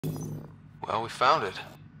Well, we found it.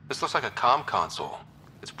 This looks like a comm console.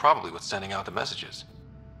 It's probably what's sending out the messages.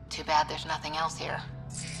 Too bad there's nothing else here.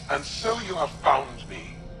 And so you have found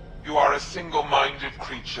me. You are a single-minded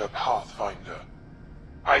creature, Pathfinder.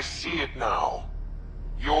 I see it now.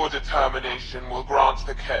 Your determination will grant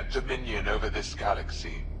the Ket dominion over this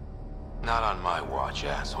galaxy. Not on my watch,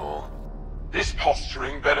 asshole. This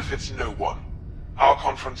posturing benefits no one. Our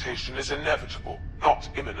confrontation is inevitable, not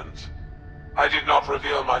imminent. I did not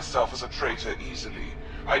reveal myself as a traitor easily.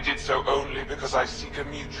 I did so only because I seek a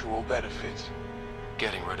mutual benefit.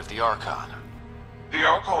 Getting rid of the Archon. The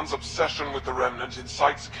Archon's obsession with the Remnant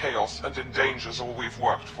incites chaos and endangers all we've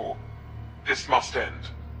worked for. This must end.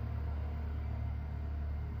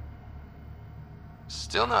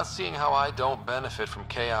 Still not seeing how I don't benefit from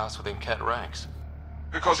chaos within Ket ranks.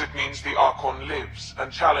 Because it means the Archon lives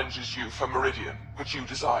and challenges you for Meridian, which you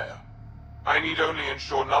desire. I need only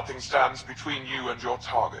ensure nothing stands between you and your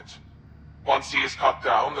target. Once he is cut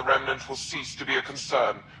down, the Remnant will cease to be a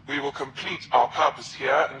concern. We will complete our purpose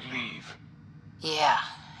here and leave. Yeah,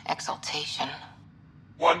 exaltation.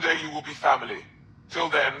 One day you will be family. Till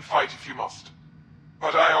then, fight if you must.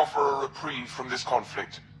 But I offer a reprieve from this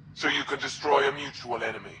conflict, so you can destroy a mutual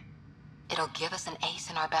enemy. It'll give us an ace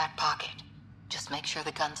in our back pocket. Just make sure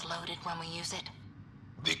the gun's loaded when we use it.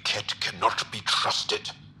 The Ket cannot be trusted.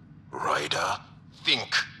 Ryder,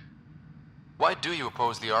 think. Why do you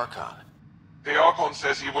oppose the Archon? The Archon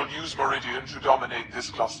says he will use Meridian to dominate this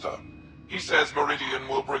cluster. He says Meridian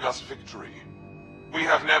will bring us victory. We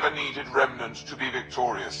have never needed Remnant to be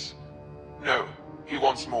victorious. No, he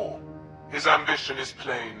wants more. His ambition is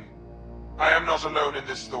plain. I am not alone in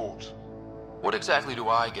this thought. What exactly do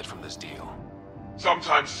I get from this deal?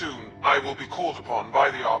 Sometime soon, I will be called upon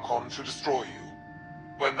by the Archon to destroy you.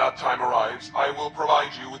 When that time arrives, I will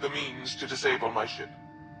provide you with the means to disable my ship.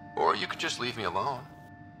 Or you could just leave me alone.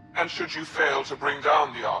 And should you fail to bring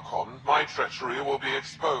down the Archon, my treachery will be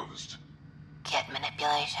exposed. Ket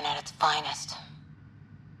manipulation at its finest.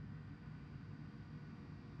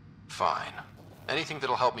 Fine. Anything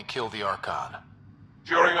that'll help me kill the Archon.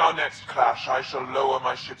 During our next clash, I shall lower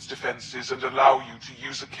my ship's defenses and allow you to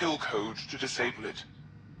use a kill code to disable it.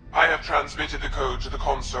 I have transmitted the code to the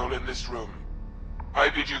console in this room. I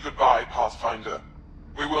bid you goodbye, Pathfinder.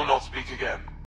 We will not speak again.